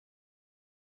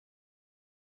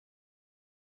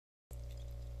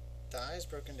The eye is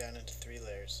broken down into three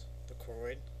layers: the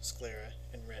choroid, sclera,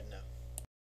 and retina.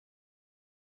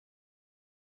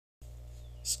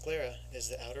 Sclera is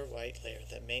the outer white layer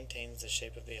that maintains the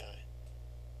shape of the eye.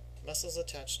 Muscles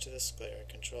attached to the sclera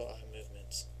control eye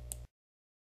movements.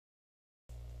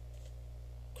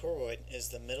 Choroid is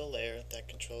the middle layer that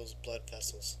controls blood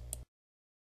vessels.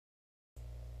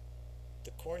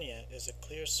 The cornea is a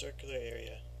clear circular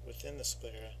area within the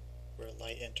sclera where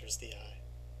light enters the eye.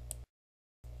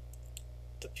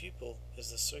 The pupil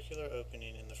is the circular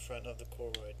opening in the front of the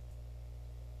choroid.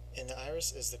 In the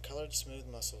iris is the colored smooth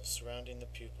muscle surrounding the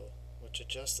pupil, which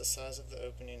adjusts the size of the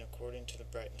opening according to the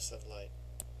brightness of light.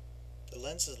 The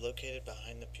lens is located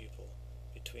behind the pupil,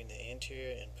 between the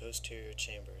anterior and posterior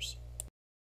chambers.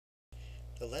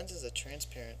 The lens is a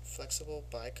transparent, flexible,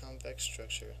 biconvex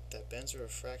structure that bends or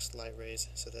refracts light rays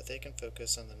so that they can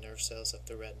focus on the nerve cells of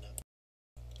the retina.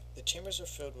 The chambers are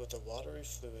filled with a watery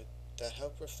fluid that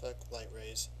help reflect light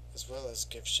rays as well as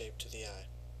give shape to the eye.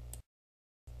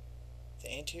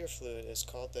 The anterior fluid is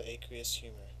called the aqueous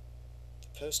humor.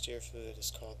 The posterior fluid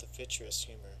is called the vitreous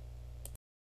humor.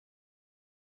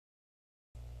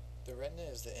 The retina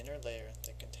is the inner layer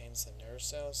that contains the nerve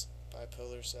cells,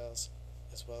 bipolar cells,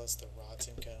 as well as the rods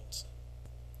and cones.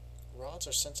 Rods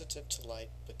are sensitive to light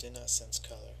but do not sense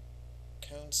color.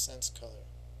 Cones sense color.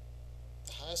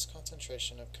 The highest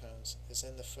concentration of cones is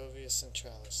in the fovea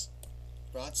centralis.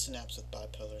 Rods synapse with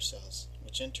bipolar cells,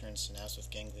 which in turn synapse with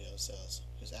ganglion cells,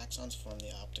 whose axons form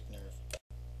the optic nerve.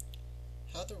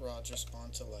 How the rods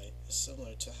respond to light is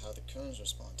similar to how the cones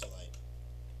respond to light.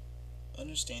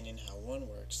 Understanding how one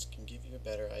works can give you a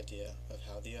better idea of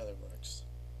how the other works.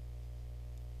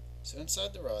 So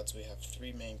inside the rods we have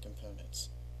three main components.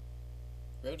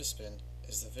 Rhodospin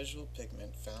is the visual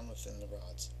pigment found within the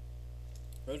rods.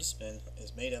 Rhodospin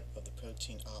is made up of the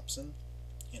protein opsin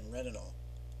and retinol,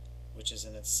 which is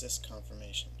in its cis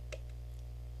conformation.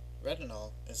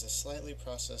 Retinol is a slightly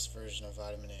processed version of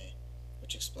vitamin A,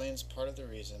 which explains part of the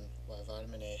reason why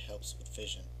vitamin A helps with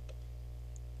vision.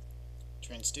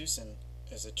 Transducin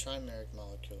is a trimeric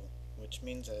molecule, which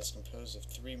means that it is composed of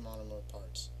three monomer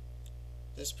parts.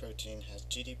 This protein has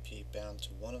GDP bound to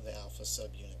one of the alpha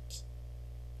subunits.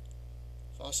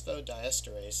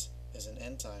 Phosphodiesterase is an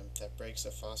enzyme that breaks a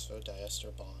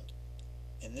phosphodiester bond.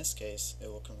 In this case, it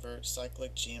will convert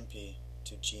cyclic GMP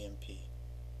to GMP.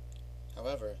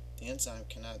 However, the enzyme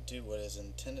cannot do what it is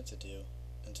intended to do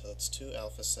until its two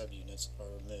alpha subunits are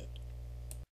removed.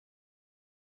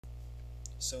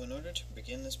 So in order to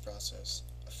begin this process,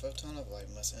 a photon of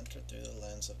light must enter through the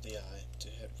lens of the eye to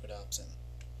hit rhodopsin.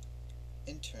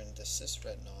 In turn, the cis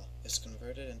retinol is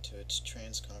converted into its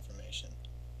trans conformation.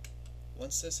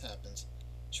 Once this happens,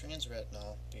 trans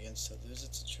retinol begins to lose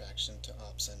its attraction to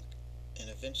opsin and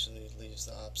eventually leaves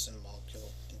the opsin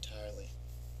molecule entirely.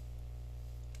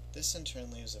 This in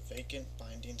turn leaves a vacant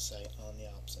binding site on the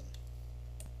opsin.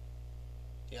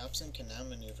 The opsin can now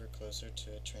maneuver closer to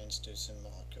a transducin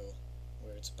molecule,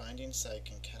 where its binding site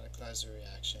can catalyze a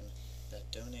reaction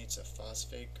that donates a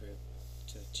phosphate group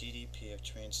to the GDP of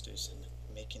transducin,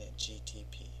 making it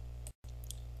GTP.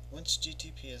 Once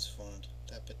GTP is formed,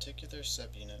 that particular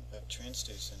subunit of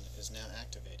transducin is now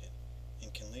activated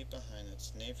and can leave behind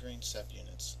its neighboring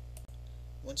subunits.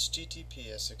 Once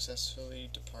GTP has successfully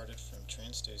departed from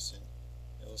transducin,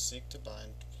 it will seek to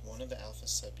bind one of the alpha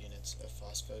subunits of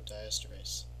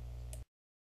phosphodiesterase.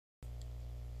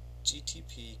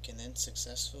 GTP can then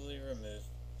successfully remove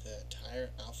the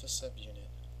entire alpha subunit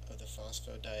of the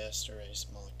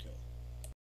phosphodiesterase molecule.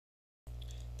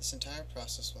 This entire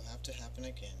process will have to happen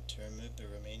again to remove the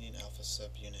remaining alpha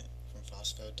subunit from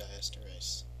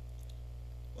phosphodiesterase.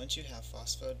 Once you have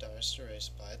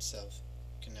phosphodiesterase by itself,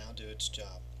 it can now do its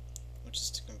job, which is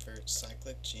to convert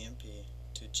cyclic GMP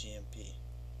to GMP.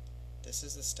 This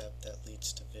is the step that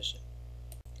leads to vision.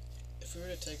 If we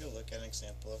were to take a look at an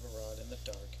example of a rod in the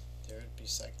dark, there would be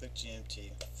cyclic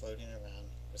GMT floating around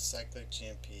with cyclic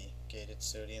GMP gated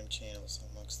sodium channels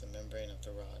amongst the membrane of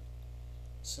the rod.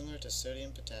 Similar to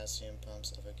sodium-potassium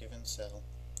pumps of a given cell,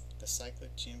 the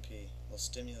cyclic GMP will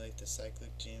stimulate the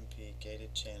cyclic GMP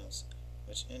gated channels,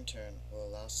 which in turn will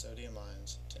allow sodium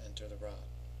ions to enter the rod.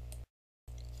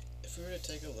 If we were to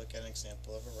take a look at an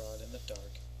example of a rod in the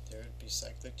dark, there would be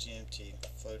cyclic GMT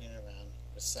floating around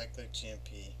with cyclic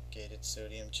GMP gated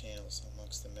sodium channels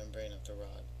amongst the membrane of the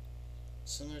rod.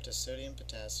 Similar to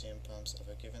sodium-potassium pumps of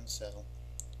a given cell,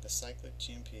 the cyclic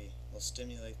GMP will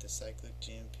stimulate the cyclic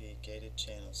GMP gated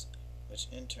channels, which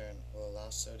in turn will allow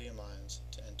sodium ions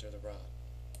to enter the rod.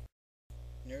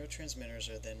 Neurotransmitters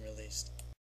are then released.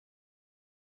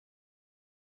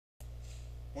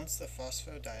 Once the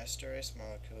phosphodiesterase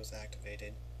molecule is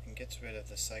activated, and gets rid of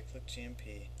the cyclic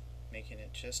GMP, making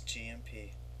it just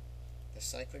GMP. The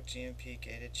cyclic GMP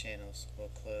gated channels will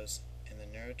close and the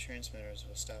neurotransmitters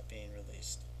will stop being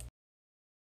released.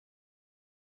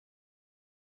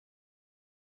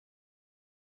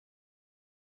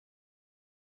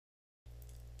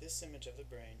 This image of the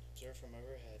brain, observed from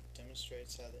overhead,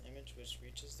 demonstrates how the image which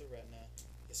reaches the retina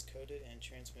is coded and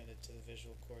transmitted to the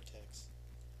visual cortex.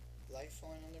 Light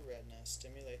falling on the retina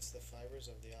stimulates the fibers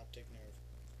of the optic nerve.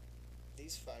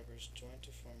 These fibers join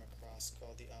to form a cross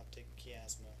called the optic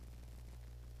chiasma.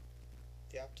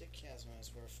 The optic chiasma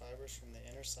is where fibers from the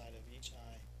inner side of each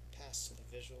eye pass to the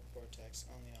visual cortex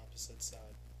on the opposite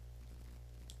side.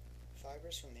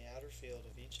 Fibers from the outer field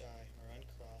of each eye are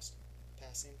uncrossed,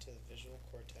 passing to the visual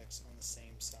cortex on the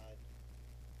same side.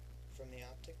 From the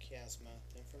optic chiasma,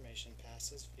 the information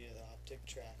passes via the optic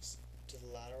tracts to the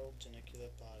lateral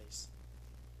geniculate bodies.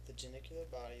 The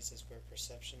geniculate bodies is where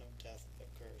perception of depth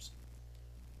occurs.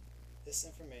 This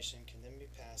information can then be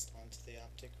passed on to the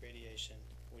optic radiation,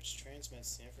 which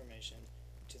transmits the information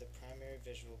to the primary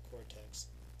visual cortex,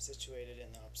 situated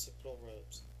in the occipital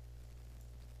lobes.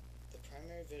 The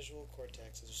primary visual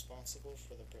cortex is responsible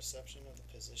for the perception of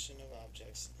the position of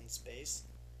objects in space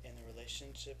and the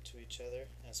relationship to each other,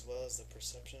 as well as the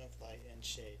perception of light and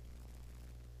shade.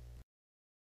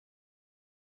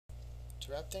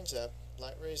 To wrap things up,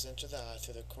 light rays enter the eye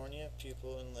through the cornea,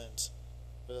 pupil, and lens,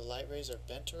 where the light rays are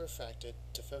bent or refracted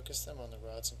to focus them on the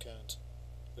rods and cones,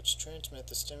 which transmit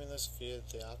the stimulus via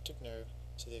the optic nerve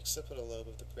to the occipital lobe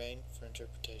of the brain for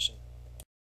interpretation.